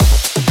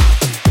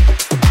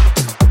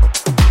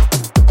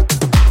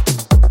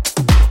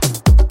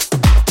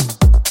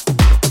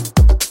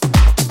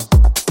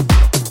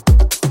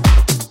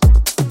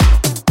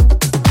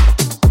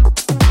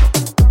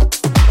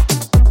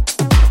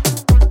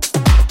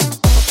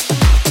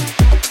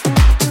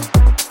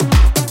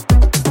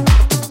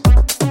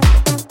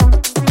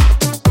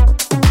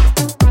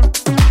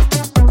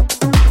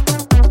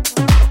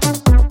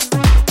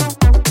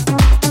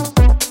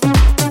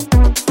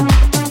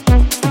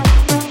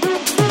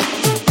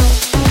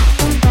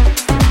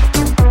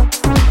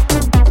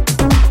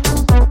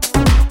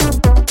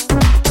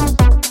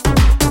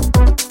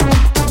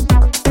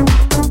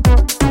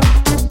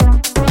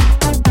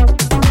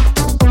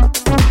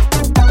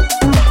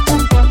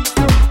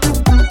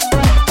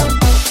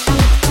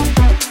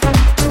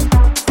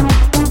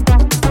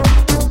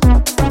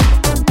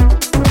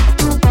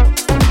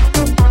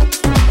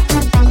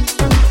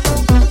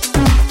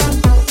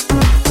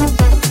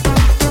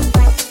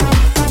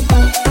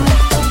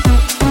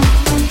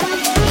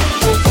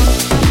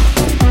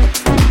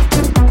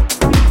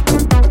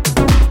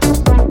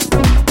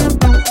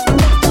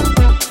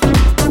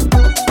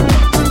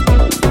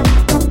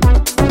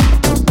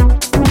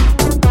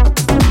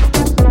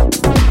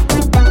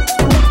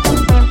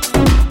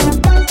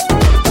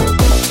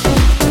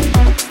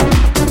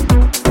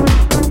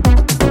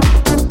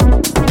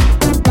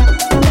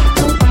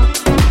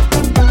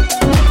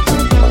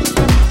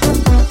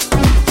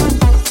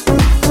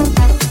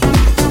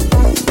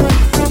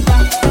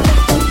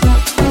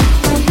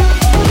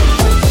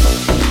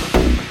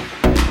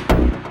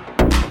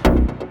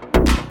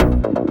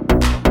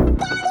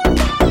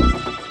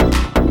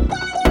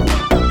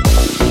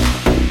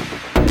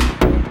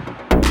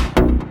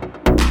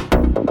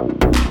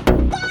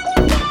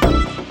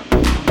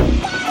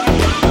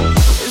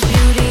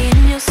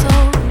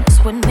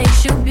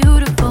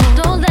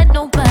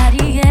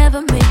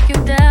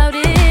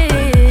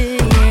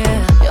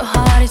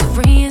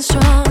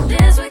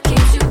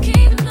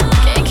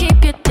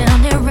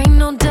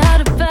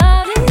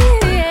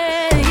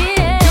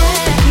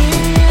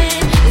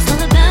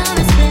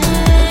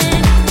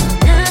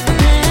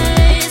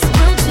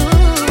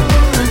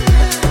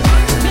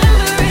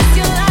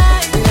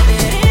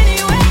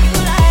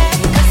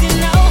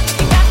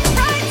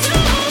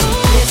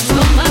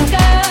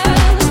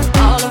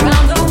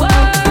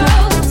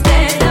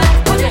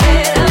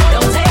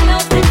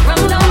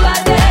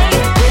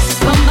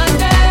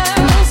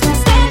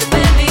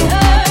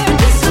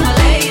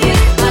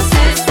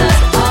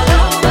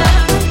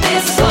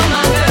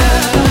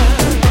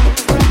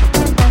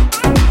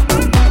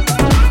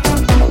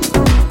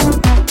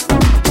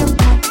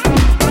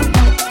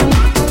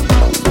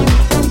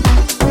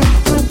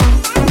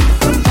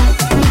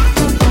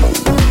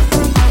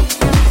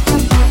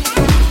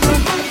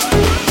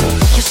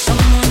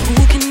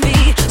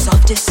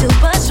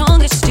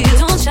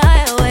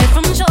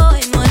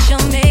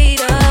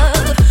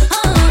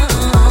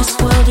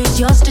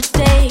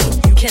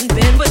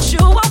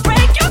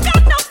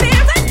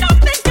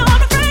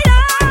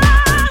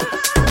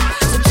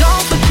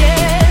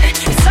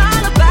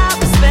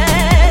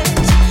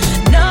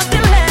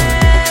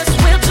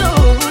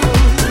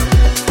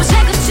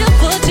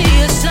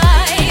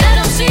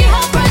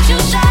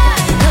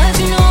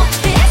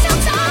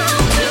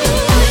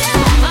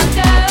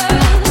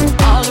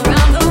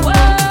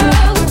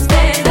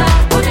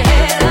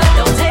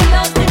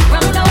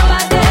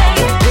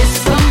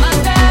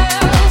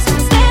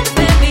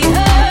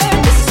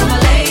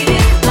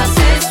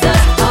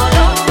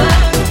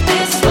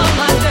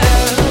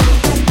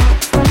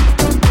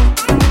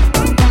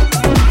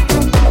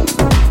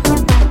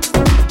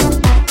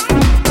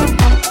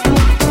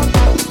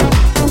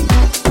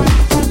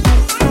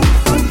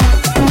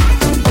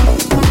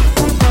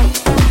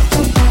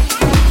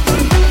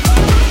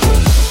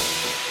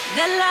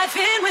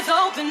in with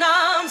open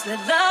arms, let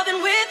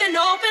loving with an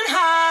open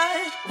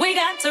heart. We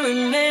got to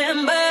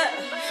remember,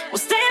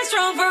 we'll stand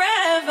strong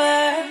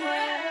forever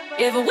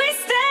if we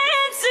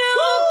stand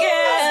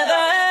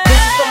together.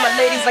 This is for my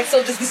ladies like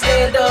soldiers, we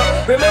stand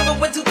up. Remember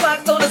when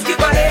Tupac told us keep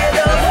our head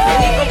up,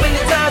 and even when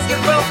the times get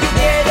rough, you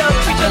get up.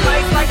 Treat your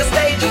life like a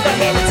stage, you got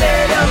hand to tear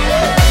it up.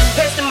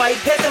 Pass the mic,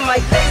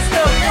 things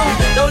come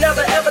through. Don't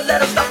ever let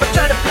them stop or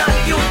try to block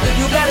you.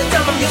 You gotta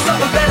tell them you're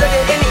something better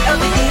than any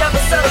other. You never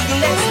settle, you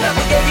next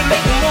level, yeah, you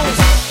making moves.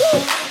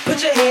 Woo.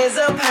 Put your hands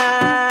up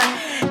high.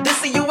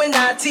 This is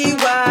UNITY.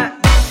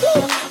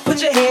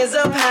 Put your hands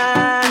up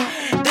high.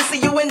 This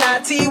is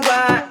UNITY.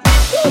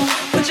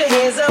 Put your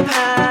hands up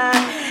high.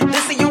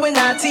 This is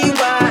UNITY.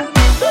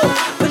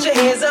 Put your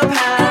hands up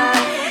high.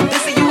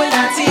 This is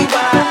UNITY.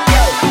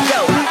 Yo,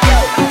 yo, yo,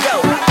 yo,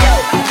 yo,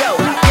 yo, yo,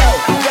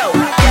 yo, yo,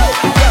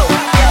 yo,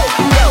 yo,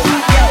 yo,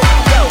 yo,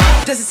 yo.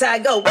 This is how I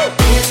go. Woo.